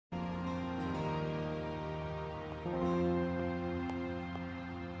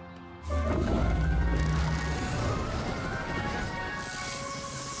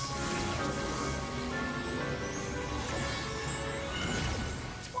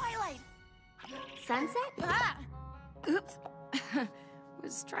Sunset? Ah! Oops.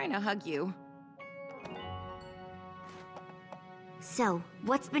 Was trying to hug you. So,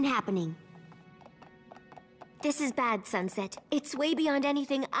 what's been happening? This is bad, Sunset. It's way beyond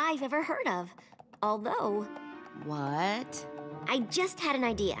anything I've ever heard of. Although... What? I just had an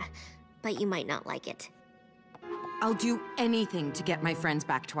idea, but you might not like it. I'll do anything to get my friends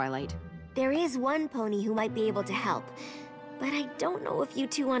back, Twilight. There is one pony who might be able to help, but I don't know if you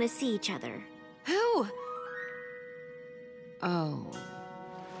two want to see each other. Who? Oh.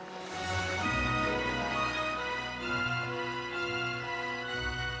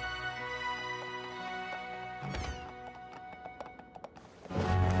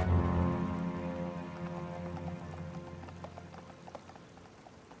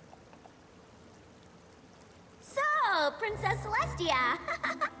 So, Princess Celestia!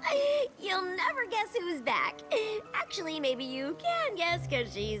 You'll never guess who's back. Actually, maybe you can guess,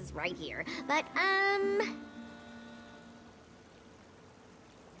 because she's right here. But, am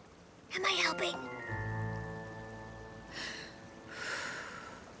I helping?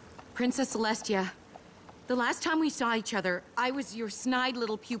 Princess Celestia, the last time we saw each other, I was your snide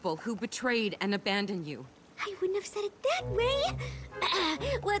little pupil who betrayed and abandoned you. I wouldn't have said it that way.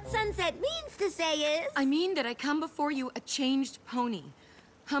 What Sunset means to say is... I mean that I come before you a changed pony,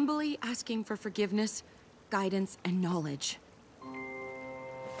 humbly asking for forgiveness, guidance, and knowledge.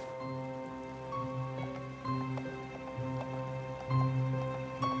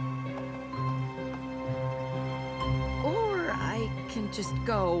 Or I can just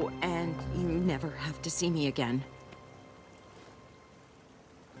go and you never have to see me again.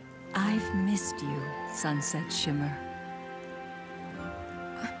 I've missed you, Sunset Shimmer.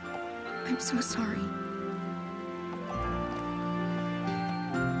 I'm so sorry.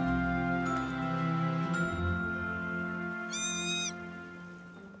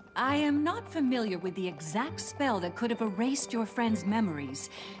 I am not familiar with the exact spell that could have erased your friend's memories,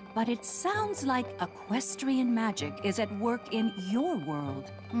 but it sounds like equestrian magic is at work in your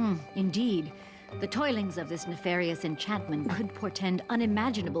world. Indeed. The toilings of this nefarious enchantment could portend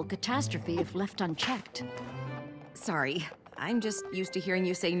unimaginable catastrophe if left unchecked. Sorry. I'm just used to hearing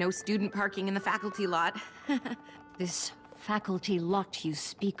you say no student parking in the faculty lot. This faculty lot you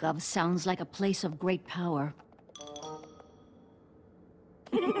speak of sounds like a place of great power.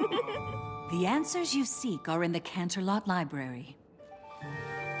 The answers you seek are in the Canterlot Library.